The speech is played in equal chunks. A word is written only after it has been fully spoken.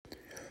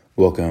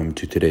Welcome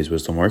to today's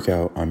Wisdom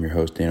Workout. I'm your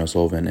host, Daniel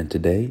Sullivan, and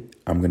today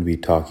I'm going to be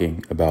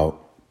talking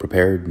about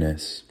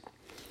preparedness.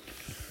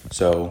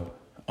 So,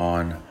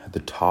 on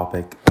the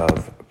topic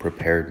of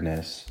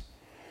preparedness,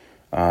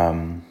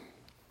 I've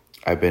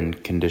been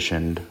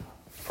conditioned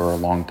for a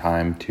long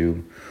time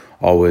to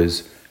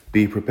always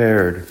be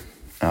prepared.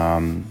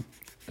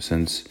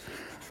 Since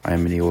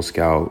I'm an Eagle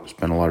Scout,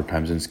 spent a lot of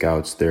times in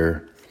Scouts,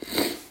 their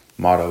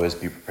motto is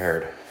be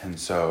prepared. And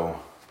so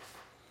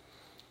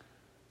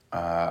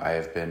I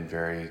have been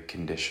very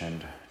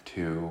conditioned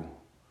to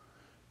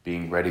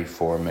being ready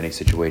for many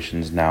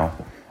situations. Now,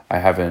 I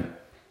haven't,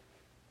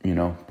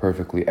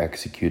 perfectly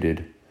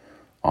executed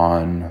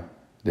on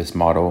this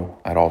motto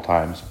at all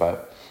times,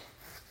 but,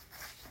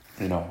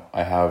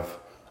 I have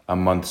a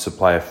month's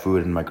supply of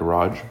food in my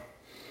garage.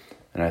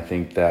 And I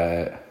think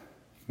that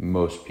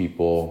most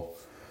people,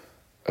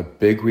 a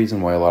big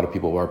reason why a lot of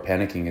people are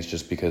panicking is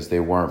just because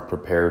they weren't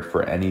prepared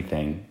for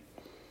anything.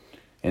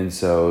 And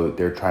so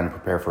they're trying to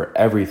prepare for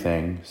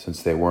everything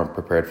since they weren't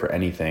prepared for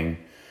anything.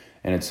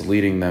 And it's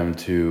leading them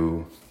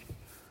to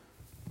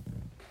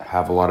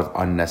have a lot of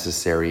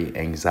unnecessary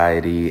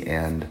anxiety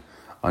and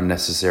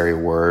unnecessary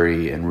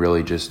worry and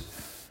really just,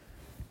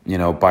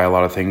 buy a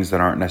lot of things that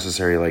aren't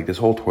necessary. Like this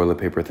whole toilet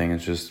paper thing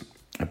is just,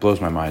 it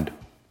blows my mind.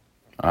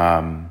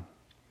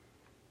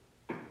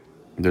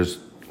 There's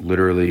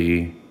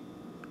literally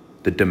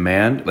the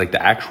demand, like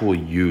the actual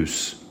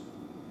use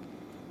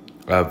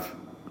of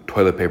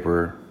toilet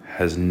paper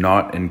has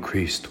not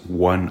increased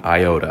one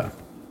iota.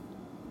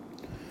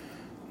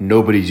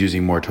 Nobody's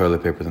using more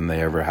toilet paper than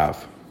they ever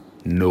have.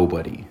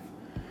 Nobody.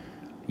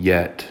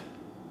 Yet,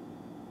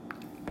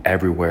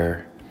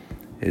 everywhere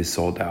is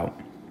sold out.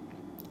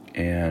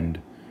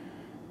 And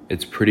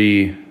it's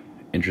pretty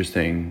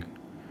interesting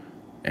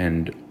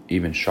and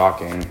even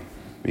shocking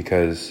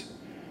because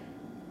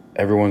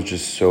everyone's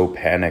just so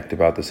panicked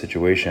about the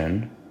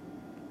situation.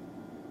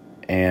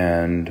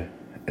 And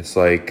it's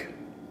like,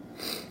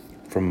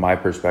 from my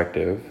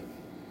perspective,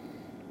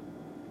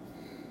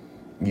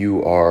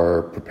 you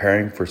are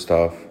preparing for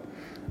stuff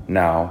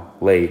now,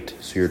 late,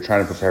 so you're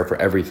trying to prepare for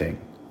everything.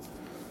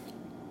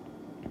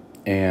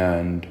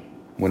 And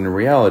when in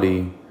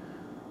reality,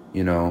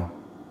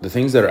 the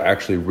things that are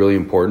actually really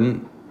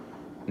important,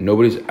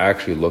 nobody's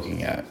actually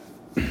looking at.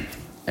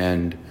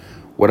 And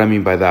what I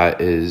mean by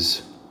that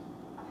is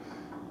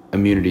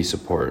immunity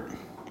support,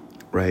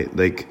 right?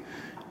 Like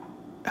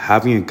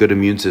having a good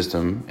immune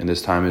system in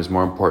this time is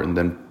more important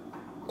than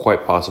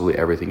quite possibly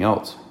everything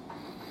else.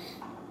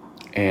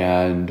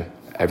 And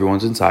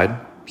everyone's inside,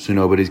 so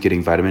nobody's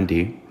getting vitamin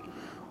D,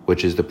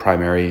 which is the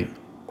primary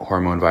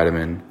hormone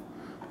vitamin.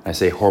 I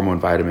say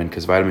hormone vitamin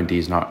because vitamin D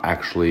is not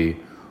actually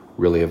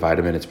really a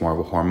vitamin, it's more of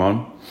a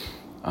hormone.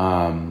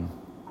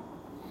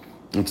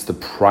 It's the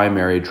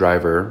primary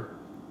driver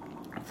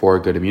for a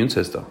good immune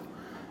system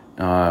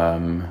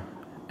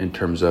in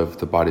terms of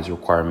the body's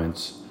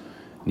requirements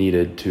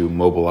needed to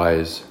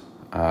mobilize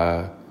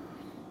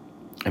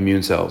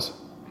immune cells.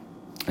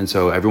 And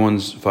so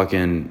everyone's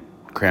fucking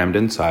crammed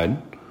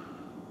inside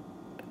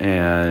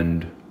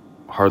and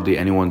hardly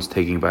anyone's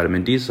taking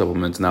vitamin D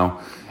supplements. Now,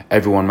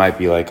 everyone might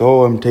be like,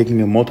 oh, I'm taking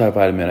a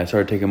multivitamin. I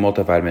started taking a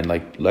multivitamin.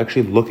 Like,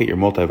 actually look at your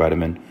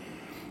multivitamin.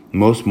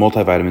 Most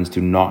multivitamins do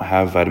not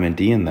have vitamin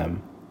D in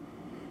them.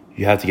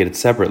 You have to get it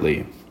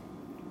separately.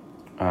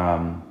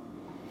 And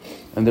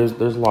there's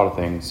a lot of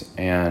things.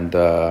 And,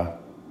 for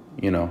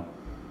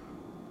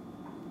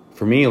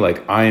me,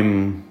 like,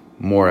 I'm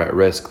more at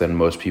risk than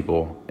most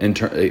people,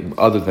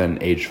 other than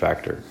age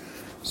factor.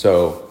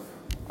 So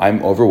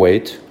I'm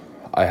overweight.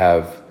 I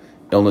have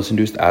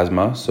illness-induced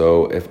asthma.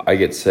 So if I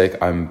get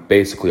sick, I'm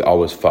basically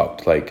always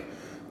fucked. Like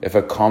if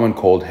a common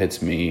cold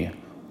hits me,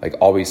 like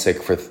I'll be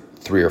sick for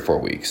 3 or 4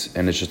 weeks.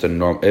 And it's just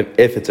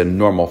if it's a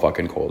normal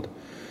fucking cold.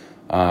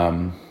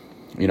 I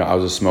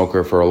was a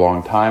smoker for a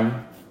long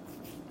time.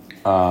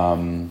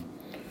 And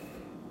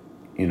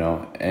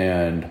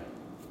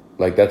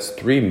like that's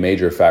 3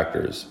 major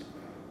factors.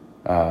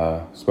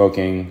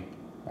 Smoking,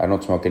 I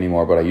don't smoke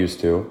anymore, but I used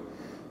to.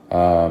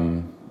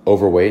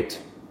 Overweight,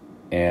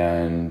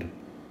 and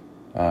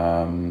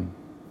I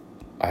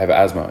have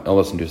asthma,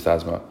 illness-induced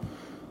asthma.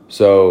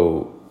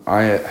 So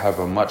I have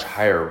a much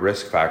higher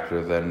risk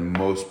factor than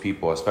most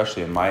people,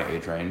 especially in my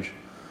age range.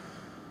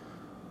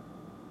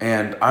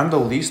 And I'm the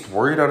least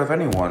worried out of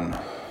anyone.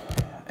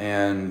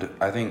 And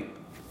I think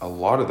a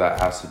lot of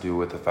that has to do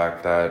with the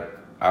fact that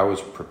I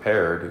was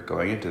prepared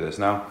going into this.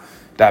 Now,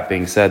 that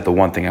being said, the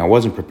one thing I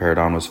wasn't prepared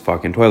on was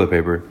fucking toilet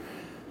paper.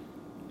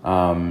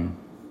 And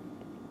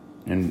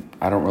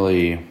I don't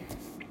really,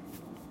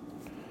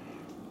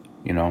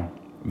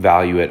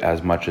 value it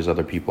as much as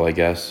other people, I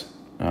guess.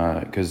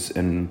 Because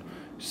in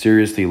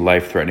seriously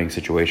life-threatening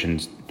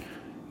situations,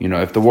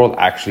 if the world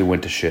actually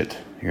went to shit,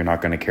 you're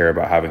not going to care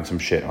about having some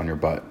shit on your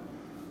butt.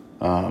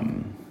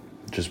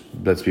 Just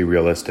let's be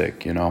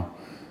realistic,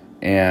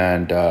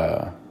 And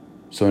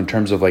so in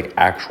terms of like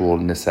actual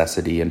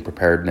necessity and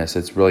preparedness,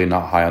 it's really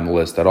not high on the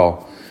list at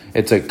all.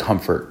 It's a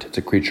comfort. It's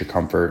a creature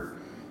comfort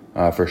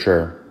for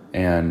sure.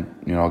 And,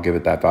 I'll give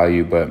it that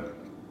value. But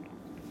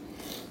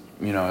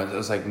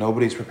it's like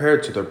nobody's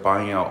prepared, so they're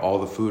buying out all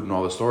the food in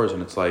all the stores,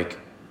 and it's like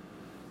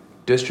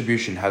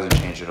distribution hasn't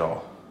changed at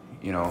all.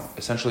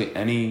 Essentially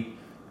any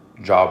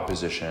job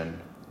position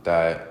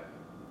that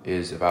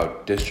is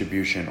about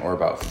distribution or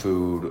about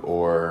food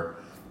or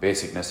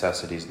basic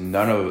necessities,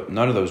 none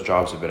of those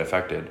jobs have been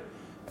affected.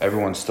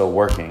 Everyone's still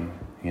working.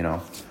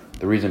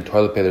 The reason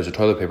there's a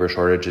toilet paper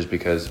shortage is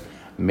because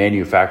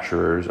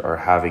manufacturers are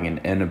having an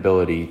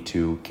inability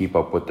to keep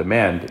up with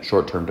demand,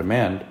 short-term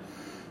demand,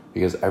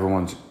 because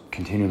everyone's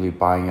continually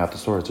buying out the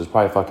stores. There's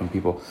probably fucking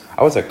people.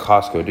 I was at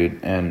Costco, dude,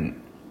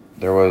 and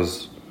there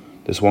was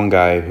this one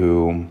guy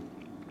who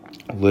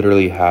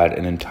literally had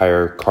an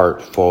entire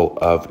cart full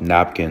of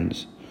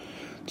napkins.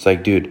 It's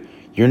like, dude,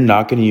 you're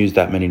not going to use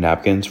that many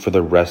napkins for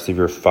the rest of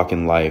your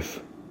fucking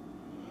life.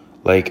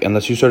 Like,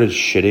 unless you started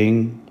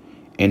shitting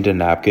into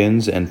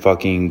napkins and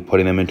fucking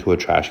putting them into a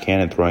trash can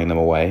and throwing them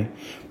away.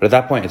 But at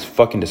that point, it's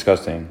fucking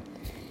disgusting.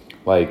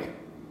 Like,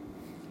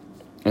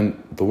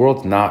 and the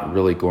world's not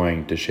really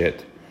going to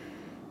shit.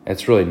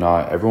 It's really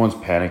not. Everyone's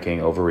panicking,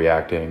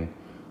 overreacting.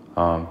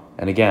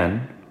 And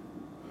again,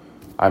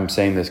 I'm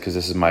saying this because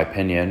this is my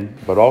opinion,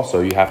 but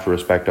also you have to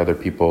respect other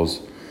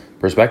people's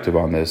perspective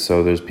on this.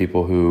 So there's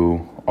people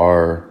who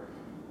are,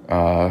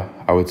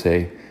 I would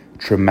say,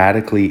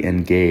 traumatically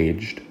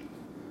engaged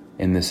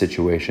in this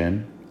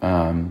situation.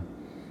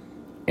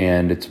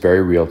 And it's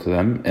very real to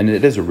them. And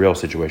it is a real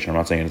situation. I'm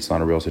not saying it's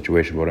not a real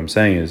situation. But what I'm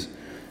saying is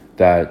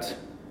that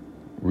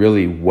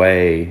really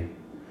weigh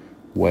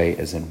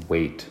as in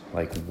weight,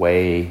 like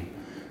weigh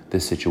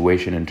this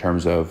situation in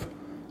terms of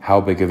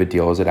how big of a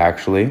deal is it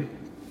actually.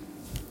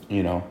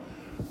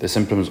 The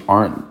symptoms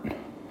aren't,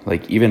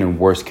 like, even in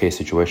worst case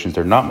situations,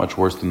 they're not much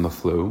worse than the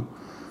flu.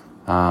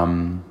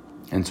 And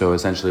so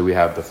essentially we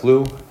have the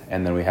flu,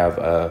 and then we have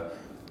a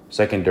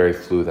secondary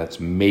flu that's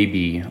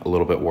maybe a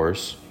little bit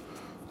worse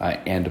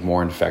and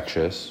more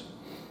infectious.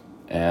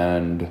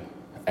 And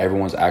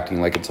everyone's acting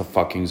like it's a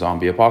fucking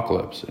zombie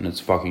apocalypse, and it's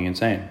fucking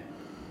insane,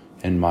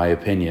 in my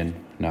opinion.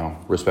 Now,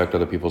 respect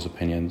other people's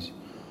opinions,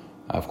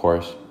 of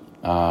course.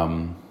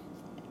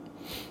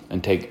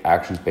 And take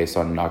actions based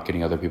on not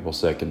getting other people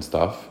sick and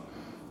stuff.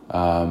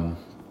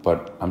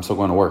 But I'm still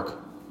going to work.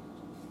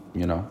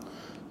 I'm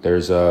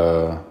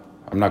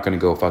not going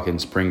to go fucking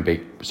spring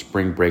break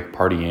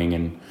partying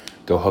and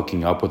go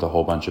hooking up with a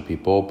whole bunch of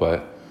people,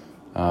 but,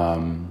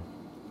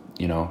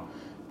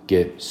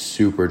 get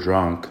super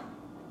drunk.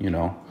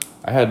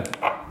 I had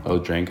a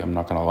drink, I'm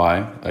not going to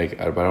lie, but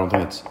I don't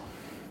think it's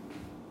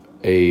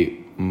a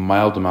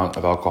mild amount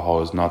of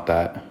alcohol is not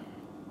that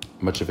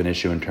much of an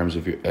issue in terms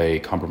of a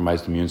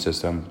compromised immune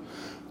system.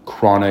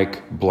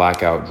 Chronic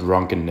blackout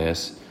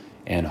drunkenness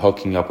and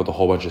hooking up with a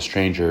whole bunch of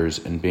strangers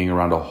and being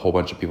around a whole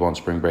bunch of people on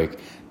spring break,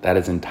 that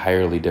is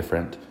entirely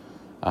different.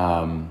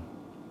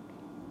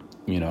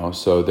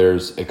 So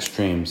there's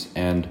extremes,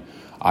 and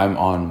I'm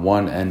on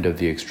one end of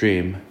the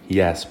extreme,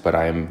 yes, but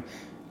I'm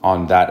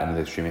on that end of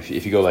the extreme. If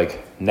you go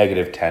like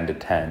 -10 to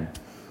 10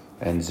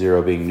 and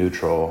 0 being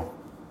neutral,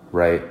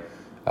 right?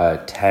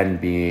 10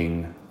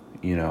 being,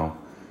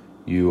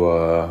 you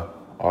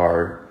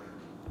are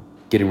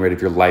getting rid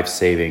of your life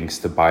savings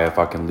to buy a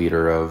fucking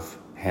liter of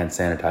hand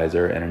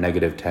sanitizer, and a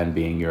 -10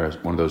 being you're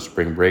one of those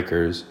spring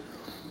breakers.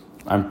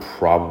 I'm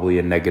probably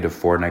a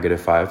 -4,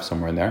 -5,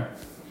 somewhere in there.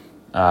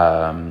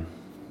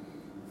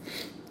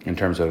 In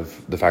terms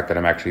of the fact that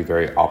I'm actually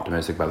very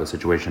optimistic about the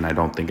situation. I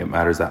don't think it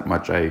matters that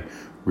much. I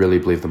really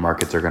believe the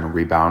markets are going to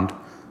rebound.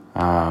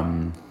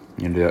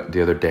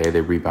 The other day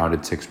they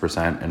rebounded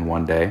 6% in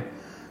one day.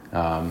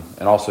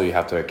 And also you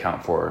have to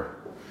account for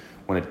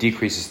when it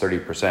decreases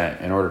 30%,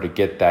 in order to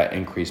get that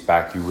increase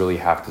back, you really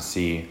have to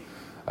see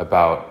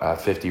about a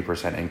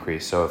 50%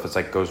 increase. So if it's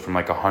like goes from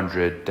like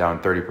 100 down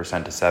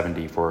 30% to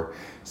 70, for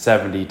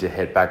 70 to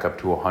hit back up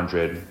to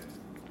 100,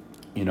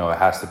 it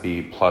has to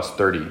be plus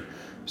 30.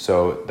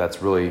 So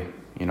that's really,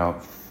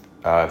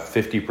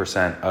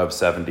 50% of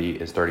 70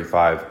 is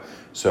 35.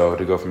 So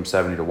to go from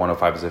 70 to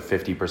 105 is a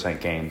 50%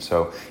 gain.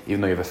 So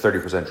even though you have a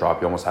 30% drop,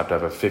 you almost have to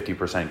have a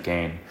 50%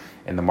 gain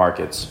in the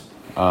markets.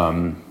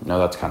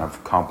 That's kind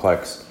of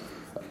complex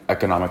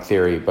economic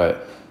theory,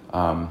 but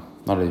not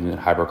even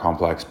hyper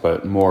complex,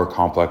 but more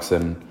complex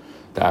than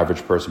the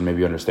average person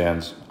maybe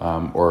understands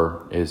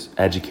or is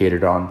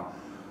educated on.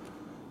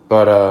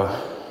 But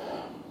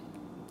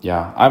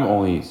I'm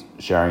only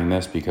sharing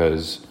this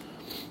because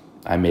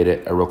I made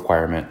it a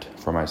requirement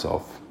for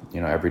myself.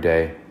 Every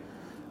day,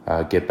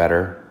 get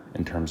better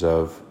in terms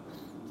of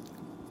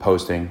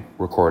posting,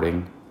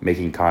 recording,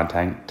 making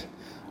content.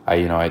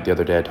 The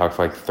other day I talked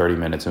for like 30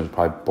 minutes and it was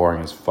probably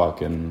boring as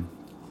fuck, and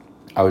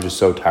I was just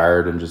so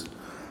tired and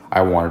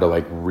I wanted to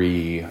like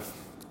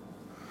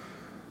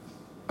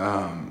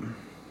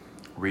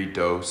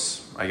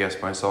redose, I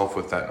guess, myself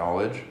with that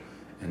knowledge,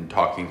 and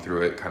talking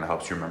through it kind of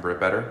helps you remember it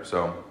better.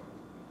 So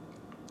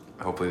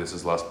hopefully this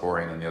is less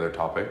boring than the other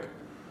topic.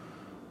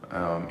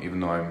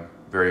 Even though I'm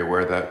very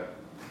aware that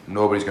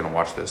nobody's going to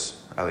watch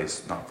this, at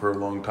least not for a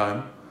long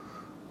time.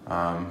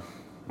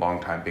 Long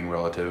time being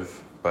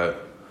relative,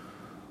 but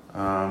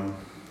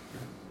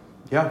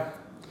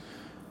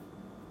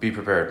be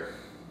prepared.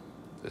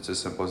 It's as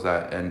simple as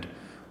that. And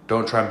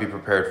don't try and be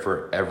prepared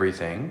for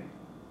everything,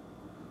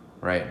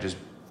 right? Just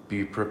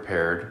be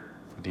prepared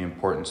for the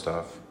important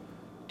stuff.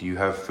 Do you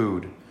have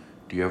food?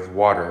 Do you have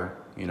water?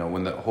 You know,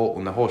 when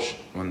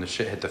the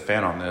shit hit the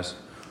fan on this,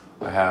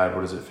 I had,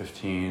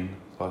 15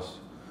 plus?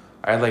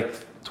 I had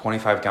like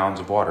 25 gallons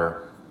of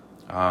water.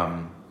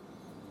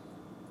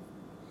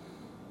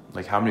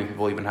 Like how many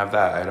people even have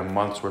that? I had a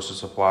month's worth of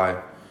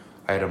supply.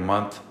 I had a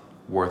month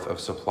worth of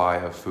supply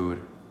of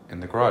food in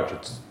the garage.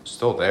 It's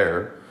still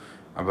there,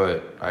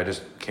 but I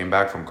just came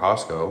back from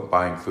Costco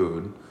buying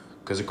food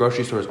because the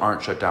grocery stores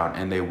aren't shut down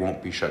and they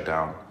won't be shut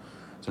down.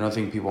 It's another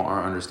thing people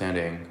aren't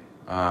understanding.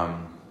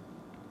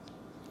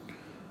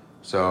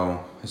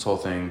 So this whole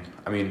thing,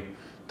 I mean,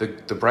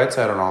 the bright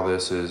side on all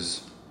this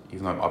is,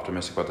 even though I'm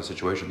optimistic about the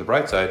situation, the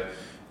bright side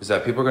is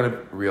that people are going to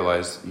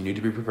realize you need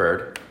to be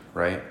prepared,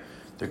 right?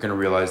 They're going to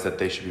realize that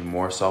they should be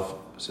more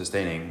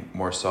self-sustaining,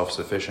 more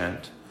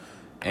self-sufficient.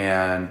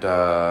 And,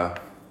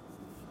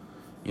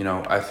 you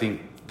know, I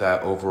think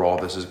that overall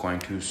this is going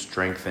to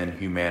strengthen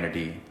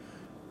humanity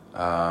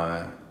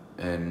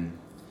in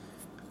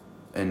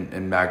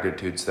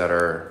magnitudes that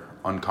are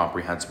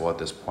incomprehensible at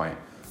this point.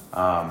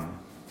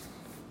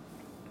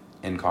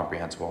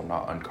 Incomprehensible,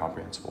 not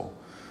incomprehensible.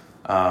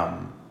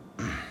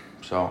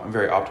 So I'm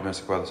very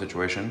optimistic about the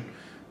situation.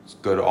 It's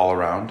good all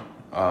around.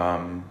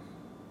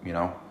 You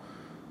know,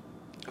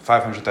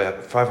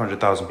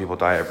 500,000 people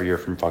die every year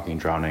from fucking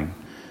drowning.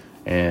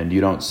 And you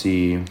don't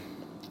see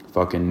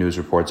fucking news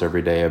reports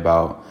every day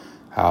about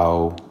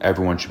how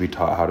everyone should be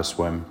taught how to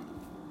swim.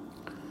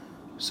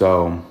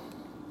 So,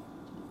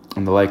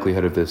 and the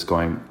likelihood of this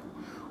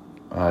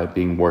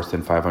being worse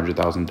than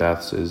 500,000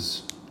 deaths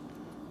is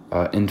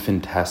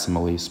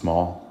infinitesimally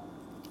small.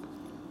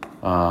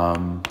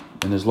 And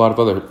there's a lot of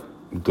other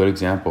good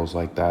examples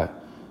like that.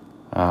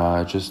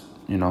 Just,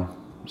 you know,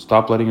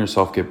 stop letting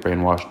yourself get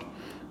brainwashed.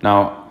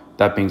 Now,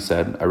 that being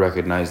said, I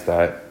recognize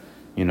that,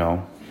 you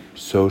know,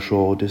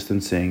 social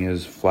distancing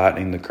is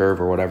flattening the curve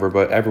or whatever,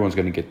 but everyone's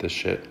going to get this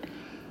shit.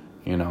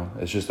 You know,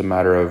 it's just a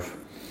matter of,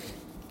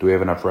 do we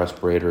have enough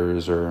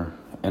respirators?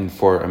 And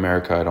for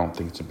America, I don't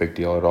think it's a big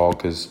deal at all,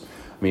 because,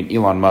 I mean,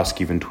 Elon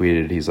Musk even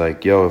tweeted, he's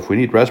like, yo, if we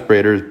need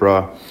respirators,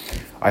 bruh,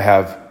 I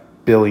have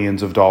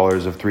billions of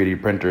dollars of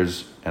 3D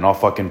printers and I'll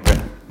fucking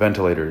print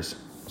ventilators.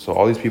 So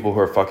all these people who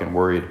are fucking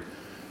worried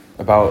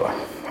about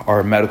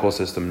our medical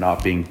system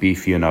not being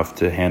beefy enough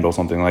to handle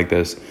something like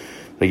this,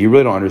 like, you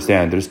really don't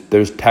understand.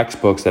 There's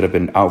textbooks that have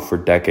been out for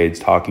decades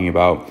talking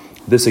about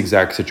this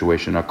exact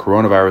situation, a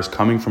coronavirus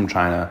coming from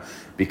China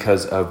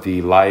because of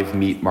the live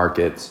meat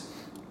markets.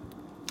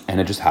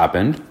 And it just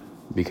happened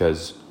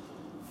because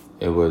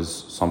it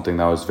was something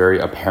that was very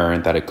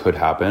apparent that it could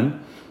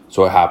happen.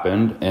 So it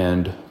happened,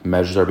 and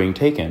measures are being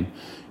taken.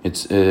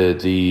 It's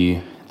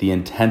the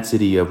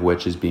intensity of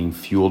which is being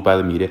fueled by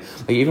the media.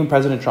 Like, even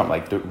President Trump,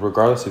 like,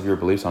 regardless of your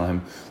beliefs on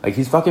him, like,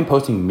 he's fucking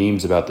posting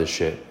memes about this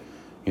shit.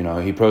 You know,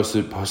 he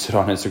posted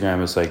on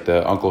Instagram, it's like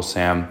the Uncle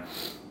Sam,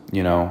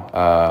 you know,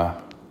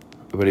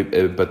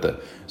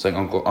 it's like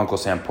Uncle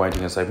Sam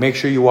pointing. It's like, make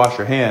sure you wash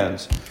your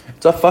hands.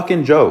 It's a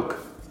fucking joke.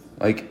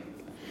 Like,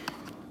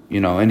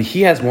 you know, and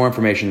he has more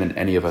information than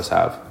any of us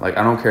have. Like,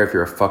 I don't care if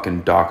you're a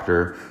fucking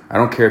doctor. I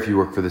don't care if you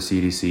work for the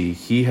CDC.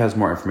 He has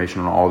more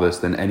information on all this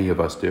than any of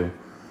us do.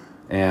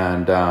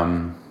 And,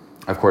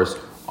 of course,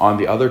 on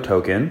the other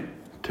token,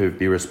 to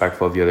be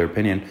respectful of the other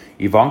opinion,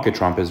 Ivanka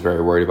Trump is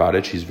very worried about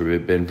it. She's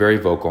been very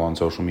vocal on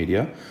social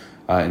media.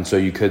 And so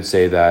you could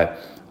say that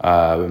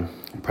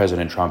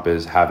President Trump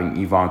is having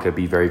Ivanka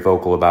be very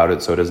vocal about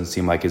it, so it doesn't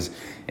seem like his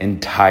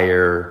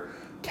entire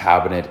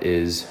cabinet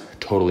is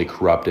totally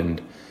corrupt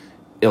and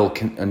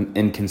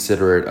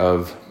inconsiderate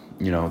of,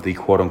 you know, the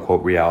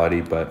quote-unquote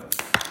reality.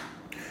 But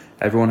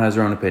everyone has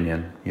their own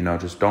opinion. You know,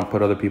 just don't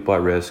put other people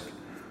at risk.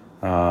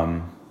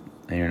 And,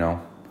 you know,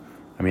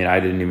 I mean,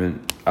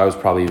 I was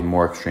probably even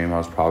more extreme. I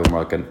was probably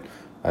more like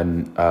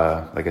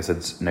like I said,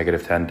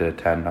 -10 to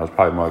 10. I was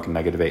probably more like a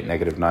 -8,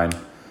 -9.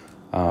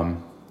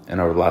 And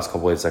over the last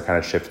couple of days, I kind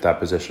of shifted that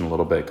position a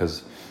little bit,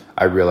 because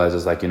I realized,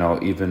 it's like, you know,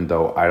 even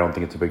though I don't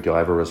think it's a big deal, I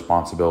have a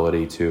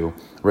responsibility to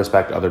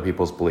respect other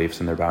people's beliefs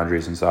and their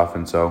boundaries and stuff.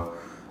 And so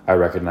I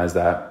recognize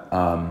that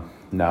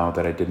now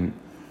that I didn't.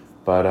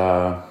 But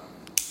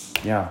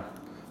yeah,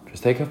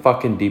 just take a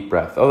fucking deep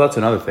breath. Oh, that's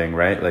another thing,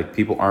 right? Like,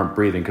 people aren't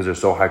breathing because they're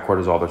so high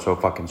cortisol, they're so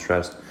fucking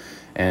stressed.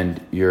 And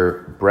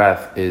your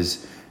breath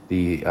is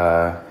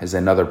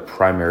another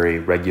primary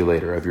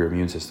regulator of your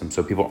immune system.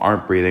 So people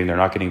aren't breathing, they're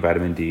not getting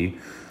vitamin D.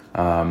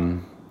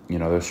 You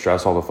know, they're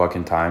stressed all the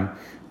fucking time,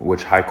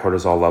 which high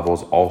cortisol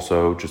levels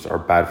also just are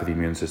bad for the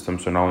immune system.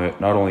 So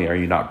not only are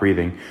you not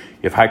breathing,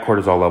 you have high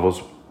cortisol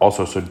levels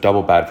also, so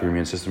double bad for your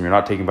immune system. You're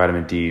not taking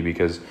vitamin D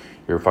because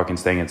you're fucking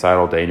staying inside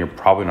all day, and you're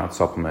probably not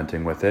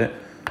supplementing with it.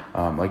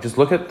 Like, just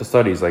look at the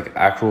studies, like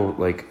actual,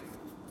 like,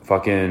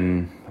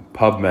 fucking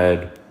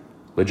PubMed,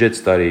 legit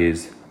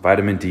studies.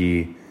 Vitamin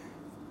D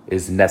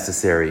is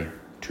necessary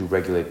to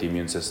regulate the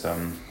immune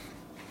system.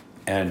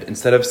 And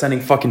instead of sending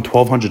fucking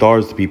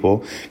 $1,200 to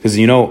people, because,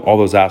 you know, all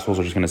those assholes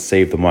are just going to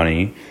save the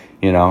money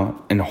you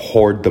know, and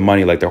hoard the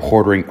money like they're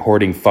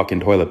hoarding fucking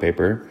toilet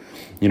paper.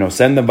 You know,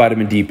 send them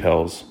vitamin D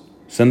pills.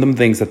 Send them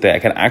things that they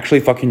can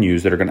actually fucking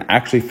use, that are going to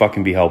actually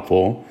fucking be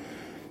helpful.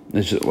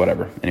 It's just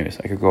whatever. Anyways,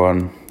 I could go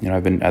on, you know,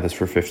 I've been at this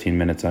for 15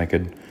 minutes and I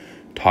could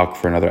talk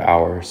for another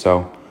hour.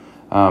 So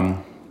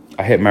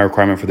I hit my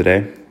requirement for the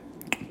day,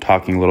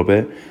 talking a little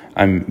bit.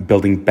 I'm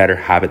building better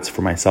habits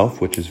for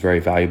myself, which is very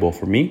valuable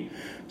for me.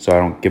 So I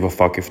don't give a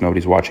fuck if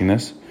nobody's watching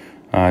this.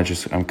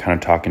 I'm kind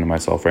of talking to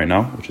myself right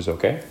now, which is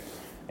okay.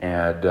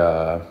 And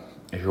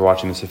if you're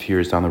watching this a few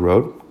years down the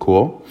road,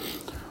 cool.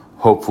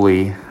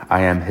 Hopefully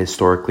I am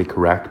historically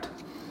correct.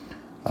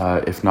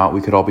 If not,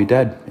 we could all be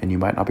dead and you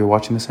might not be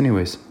watching this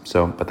anyways.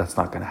 So, but that's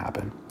not going to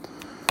happen.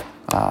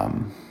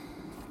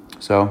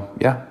 So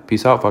yeah,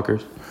 peace out,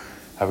 fuckers.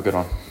 Have a good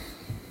one.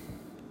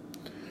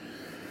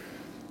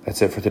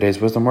 That's it for today's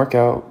wisdom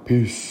workout.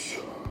 Peace.